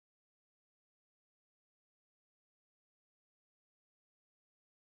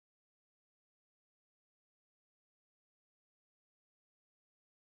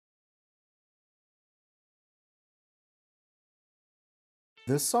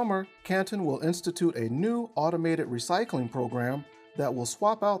This summer, Canton will institute a new automated recycling program that will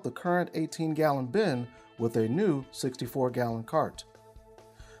swap out the current 18-gallon bin with a new 64-gallon cart.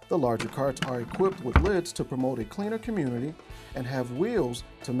 The larger carts are equipped with lids to promote a cleaner community and have wheels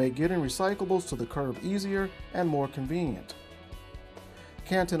to make getting recyclables to the curb easier and more convenient.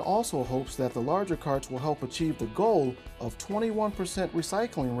 Canton also hopes that the larger carts will help achieve the goal of 21%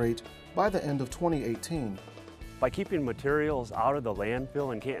 recycling rate by the end of 2018. By keeping materials out of the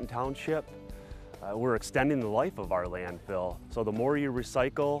landfill in Canton Township, we're extending the life of our landfill. So the more you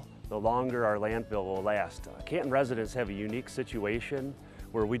recycle, the longer our landfill will last. Canton residents have a unique situation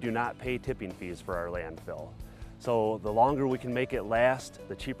where we do not pay tipping fees for our landfill. So the longer we can make it last,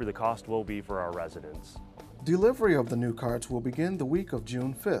 the cheaper the cost will be for our residents. Delivery of the new carts will begin the week of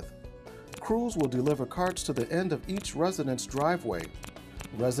June 5th. Crews will deliver carts to the end of each resident's driveway.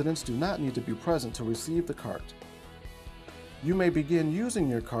 Residents do not need to be present to receive the cart. You may begin using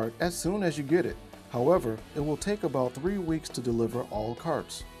your cart as soon as you get it. However, it will take about 3 weeks to deliver all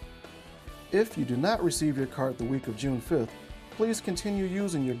carts. If you do not receive your cart the week of June 5th, please continue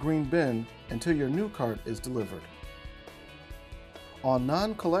using your green bin until your new cart is delivered. On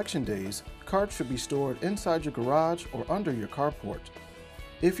non-collection days, carts should be stored inside your garage or under your carport.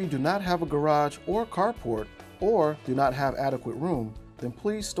 If you do not have a garage or carport or do not have adequate room, then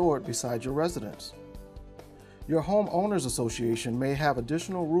please store it beside your residence. Your homeowners association may have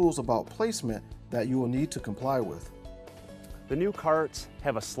additional rules about placement that you will need to comply with. The new carts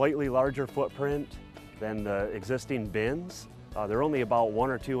have a slightly larger footprint than the existing bins. They're only about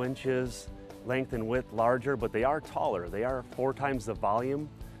 1 or 2 inches length and width larger, but they are taller. They are 4 times the volume.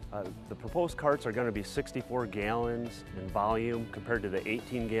 The proposed carts are going to be 64 gallons in volume compared to the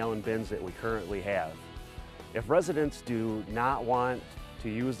 18-gallon bins that we currently have. If residents do not want to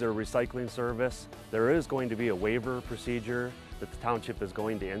use their recycling service, there is going to be a waiver procedure that the township is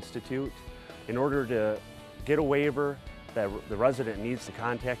going to institute. In order to get a waiver, the resident needs to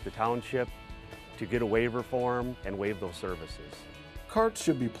contact the township to get a waiver form and waive those services. Carts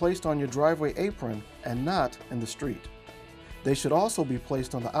should be placed on your driveway apron and not in the street. They should also be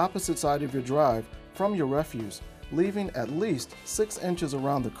placed on the opposite side of your drive from your refuse, leaving at least 6 inches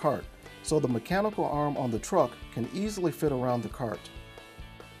around the cart, so the mechanical arm on the truck can easily fit around the cart.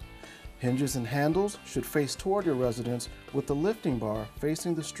 Hinges and handles should face toward your residence with the lifting bar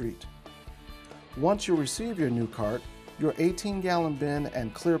facing the street. Once you receive your new cart, your 18-gallon bin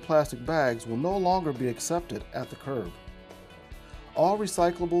and clear plastic bags will no longer be accepted at the curb. All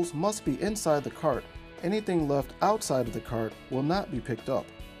recyclables must be inside the cart. Anything left outside of the cart will not be picked up.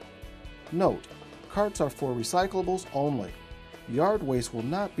 Note, carts are for recyclables only. Yard waste will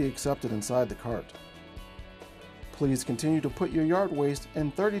not be accepted inside the cart. Please continue to put your yard waste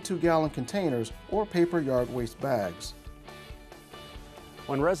in 32-gallon containers or paper yard waste bags.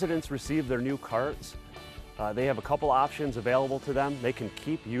 When residents receive their new carts, they have a couple options available to them. They can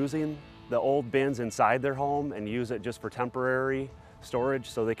keep using the old bins inside their home and use it just for temporary storage,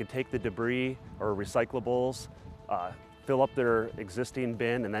 so they could take the debris or recyclables, fill up their existing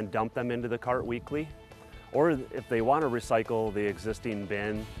bin and then dump them into the cart weekly. Or if they want to recycle the existing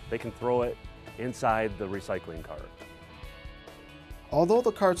bin, they can throw it inside the recycling cart. Although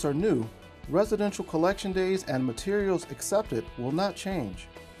the carts are new, residential collection days and materials accepted will not change.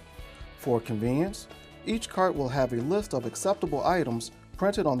 For convenience, each cart will have a list of acceptable items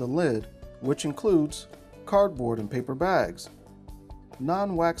printed on the lid, which includes cardboard and paper bags,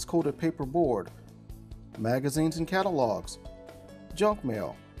 non-wax coated paper board, magazines and catalogs, junk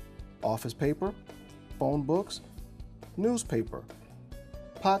mail, office paper, phone books, newspaper,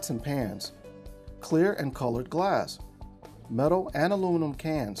 pots and pans, clear and colored glass, metal and aluminum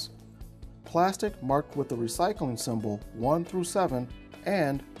cans, plastic marked with the recycling symbol 1 through 7,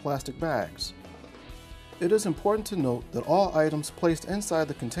 and plastic bags. It is important to note that all items placed inside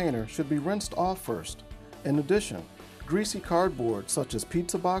the container should be rinsed off first. In addition, greasy cardboard such as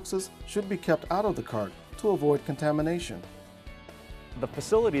pizza boxes should be kept out of the cart to avoid contamination. The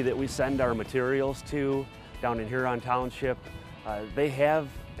facility that we send our materials to down in Huron Township, they have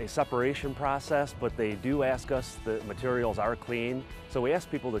a separation process, but they do ask us that materials are clean. So we ask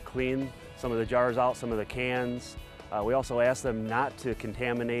people to clean some of the jars out, some of the cans. We also ask them not to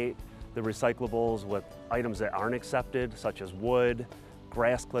contaminate the recyclables with items that aren't accepted, such as wood,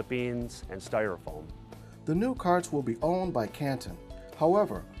 grass clippings, and styrofoam. The new carts will be owned by Canton.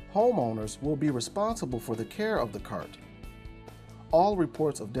 However, homeowners will be responsible for the care of the cart. All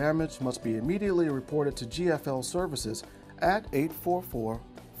reports of damage must be immediately reported to GFL Services at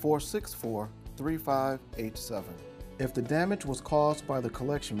 844-464-3587. If the damage was caused by the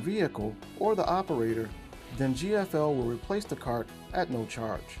collection vehicle or the operator, then GFL will replace the cart at no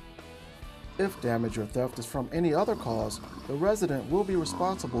charge. If damage or theft is from any other cause, the resident will be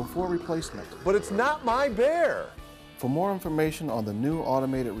responsible for replacement. But it's not my bear. For more information on the new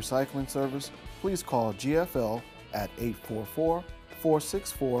automated recycling service, please call GFL at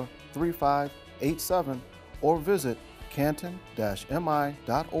 844-464-3587 or visit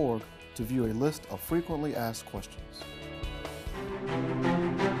canton-mi.org to view a list of frequently asked questions.